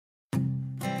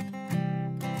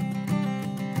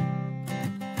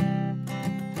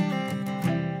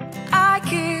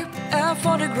a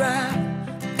photograph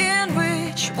in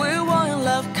which we were in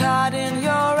love, caught in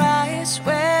your eyes,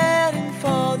 waiting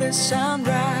for the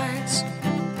sunrise.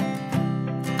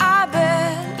 I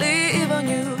barely even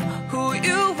knew who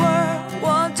you were.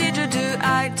 What did you do?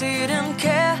 I didn't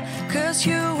care, 'cause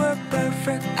you were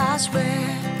perfect, I swear.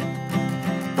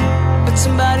 But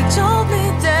somebody told me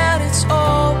that it's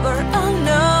over. I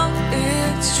know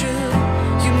it's true.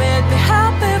 You made me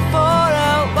happy for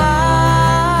a while.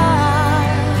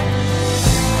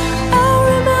 I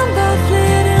remember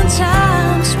fleeting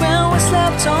times when we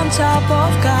slept on top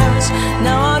of cars.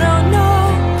 Now I don't know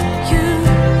you,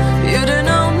 you don't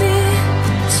know me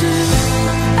too.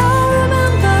 I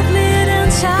remember fleeting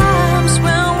times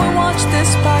when we watched the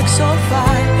sparks on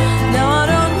fire. Now I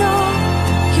don't know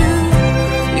you,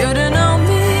 you don't know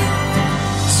me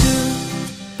too.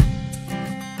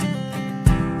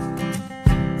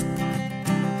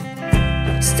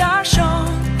 Stars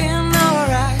shone in our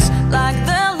eyes like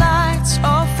the lights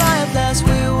of fireplace.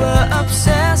 We were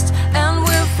obsessed and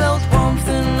we felt warmth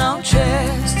in our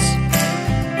chests.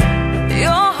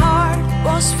 Your heart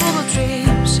was full of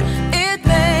dreams, it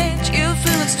made you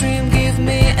feel extreme. Give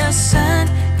me a sign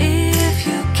if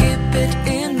you keep it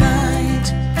in mind.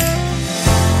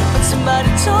 But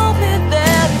somebody told me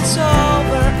that it's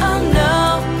over. I know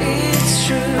it's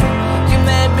true. You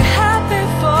made me happy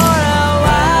for a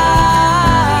while.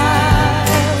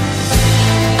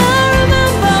 I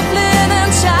remember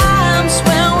fleeting times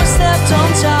when we slept on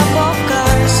top of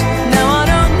cars. Now I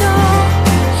don't know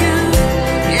you,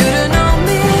 you don't know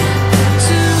me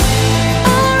too.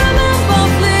 I remember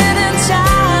fleeting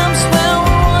times when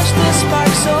we watched the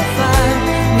sparks of fire.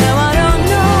 Now I don't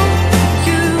know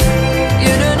you,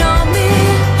 you don't know me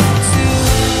too.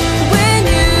 We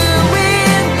knew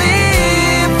we'd be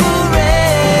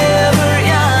forever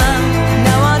young.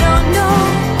 Now I don't know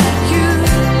you,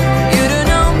 you don't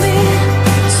know me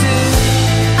too.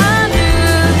 I knew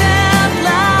that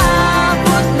love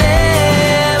would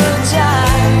never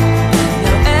die.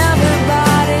 Now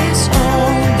everybody's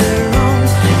on their own.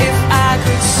 If I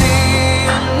could see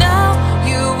you now,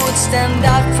 you would stand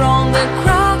out from the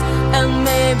crowd, and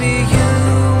maybe you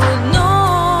would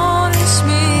notice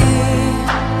me.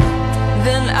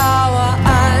 Then our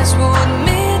eyes would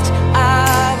meet,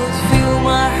 I would feel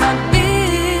my heart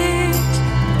beat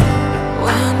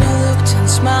when you looked and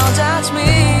smiled at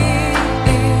me.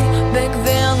 Back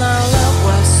then our love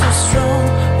was so strong,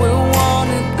 we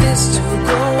wanted this to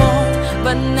go on.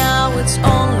 But now it's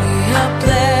only a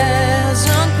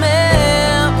pleasant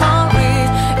memory.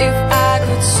 If I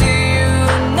could see you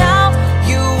now,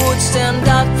 you would stand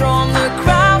out from the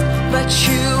crowd, but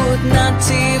you would not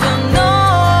even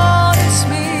notice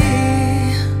me.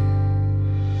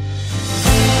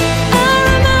 I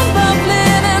remember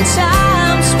fleeting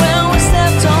times when we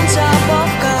slept on top of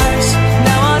cars.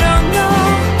 Now I don't know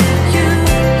you,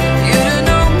 you don't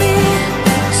know me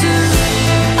too.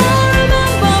 I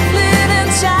remember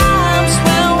fleeting times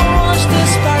when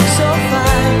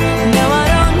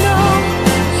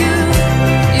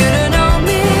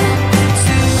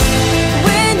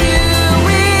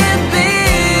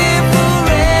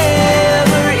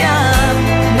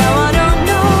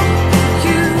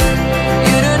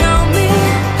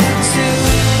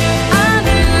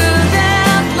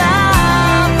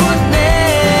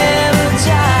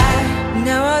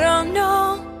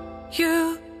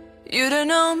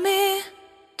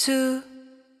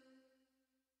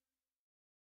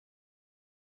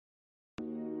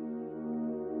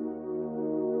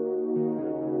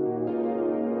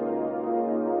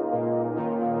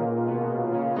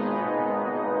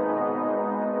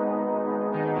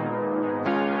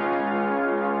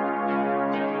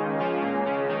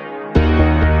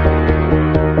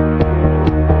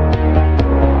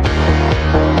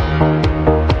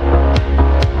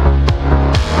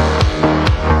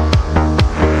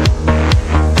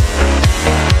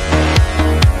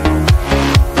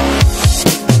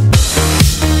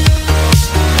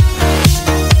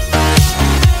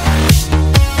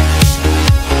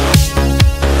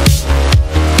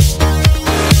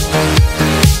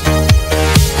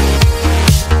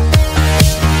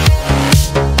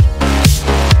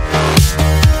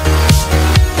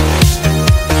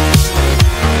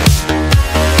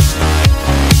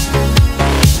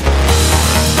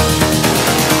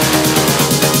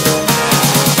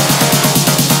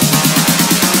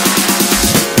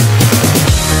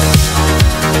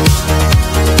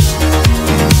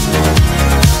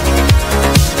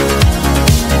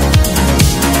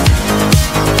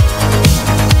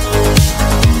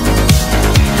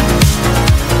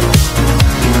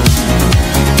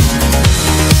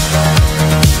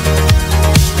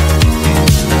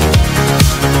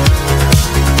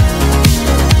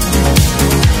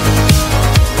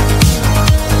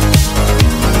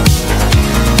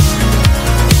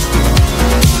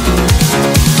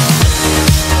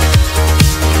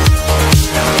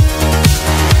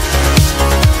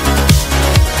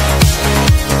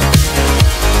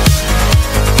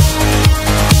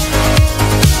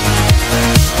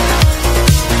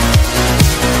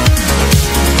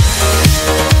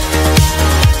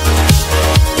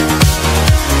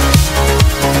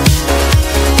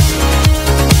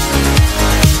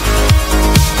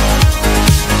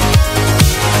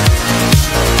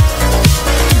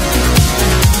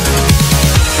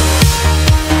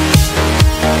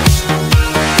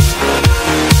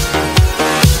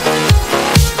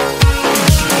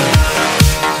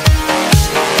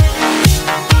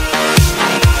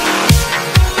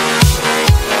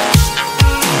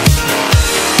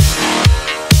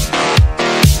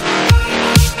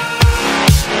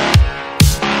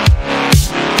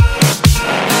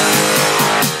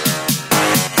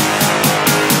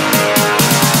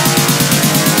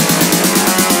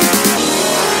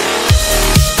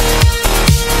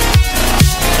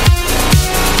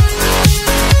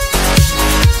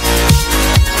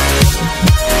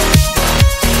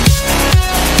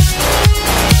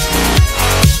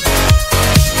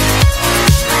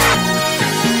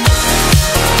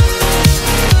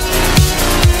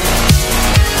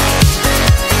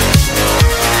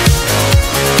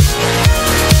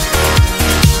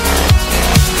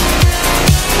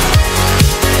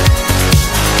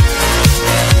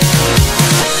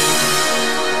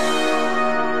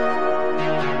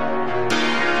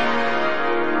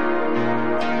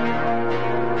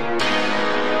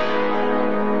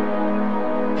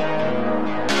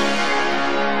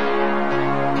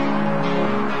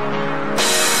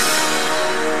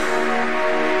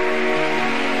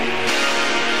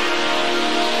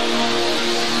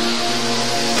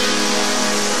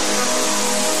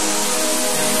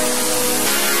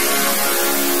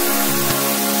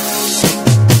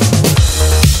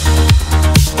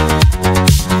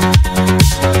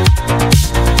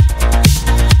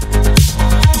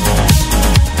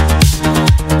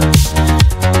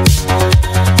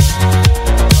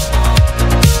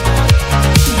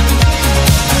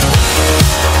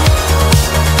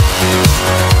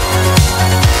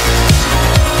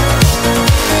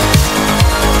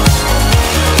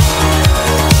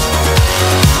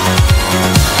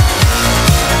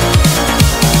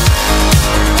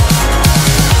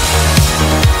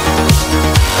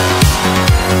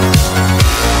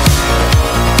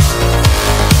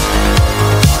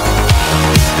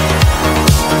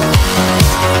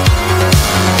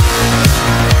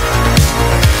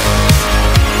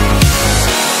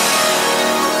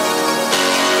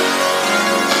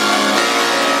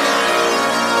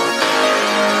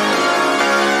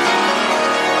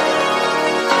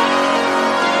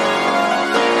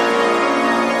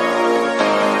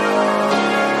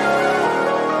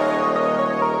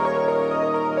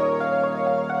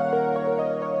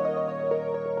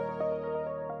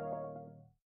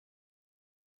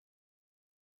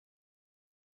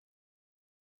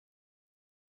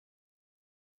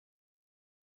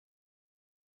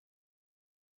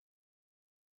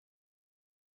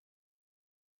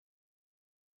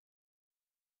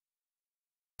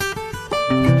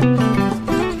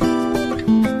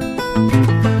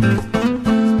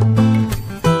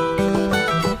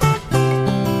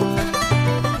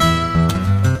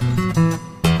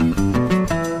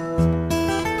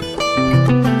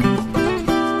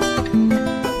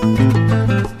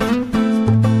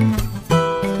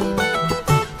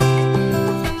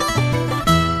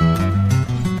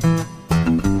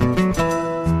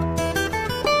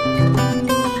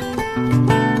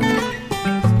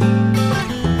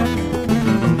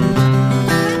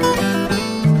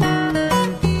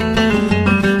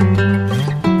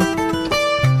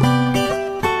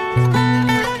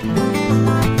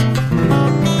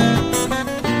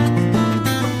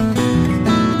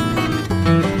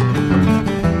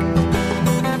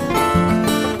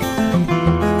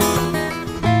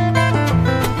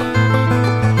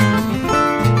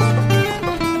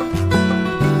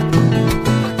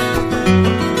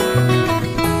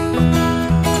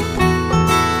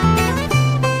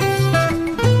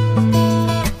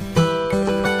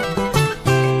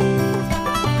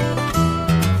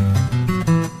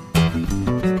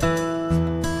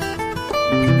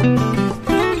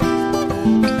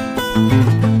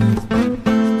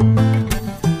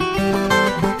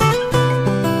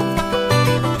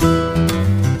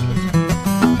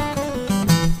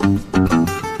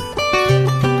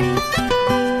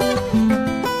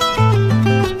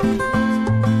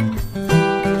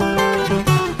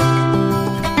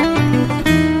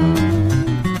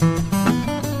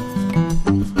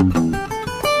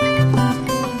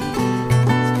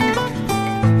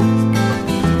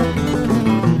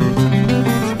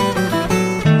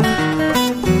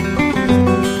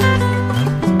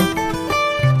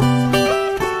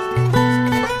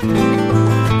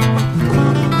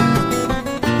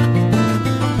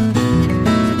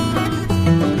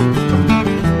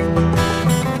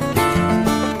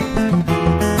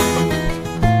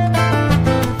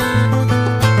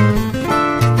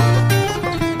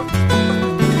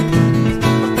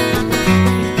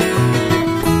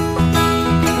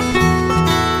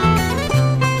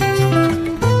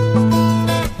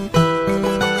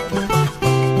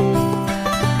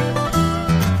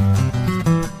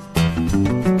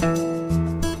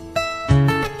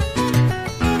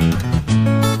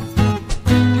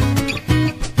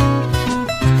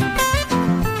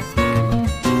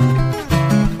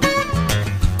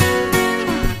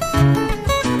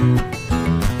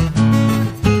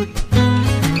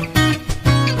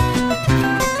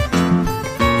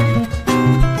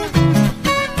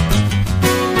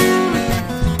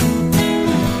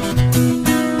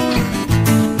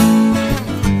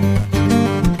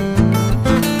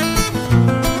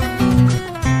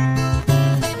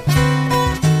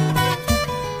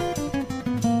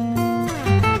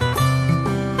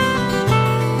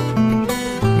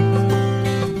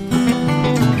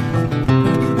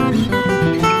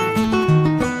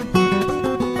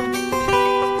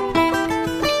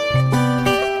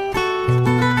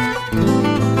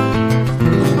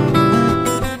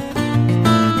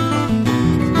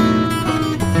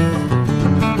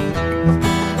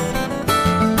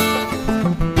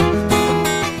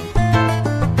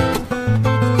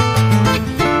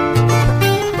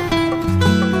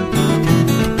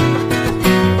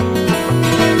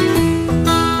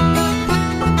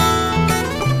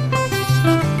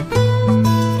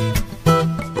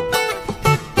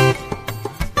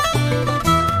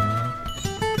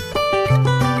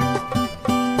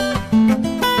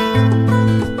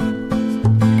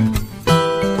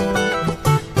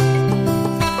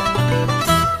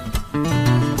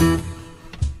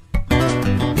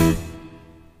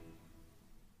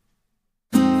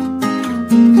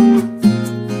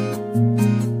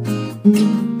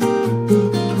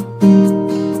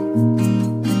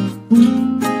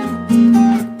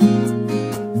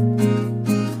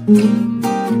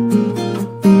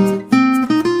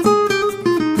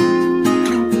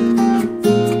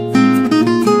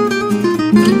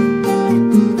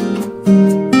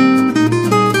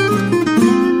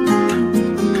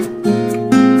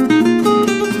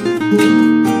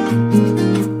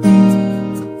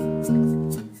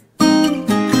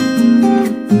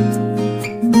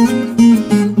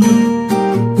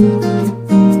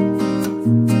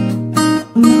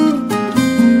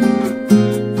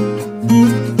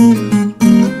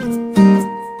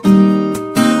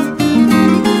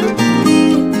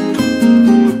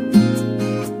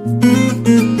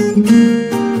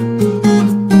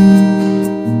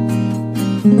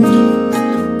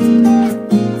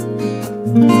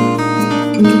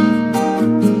Thank you.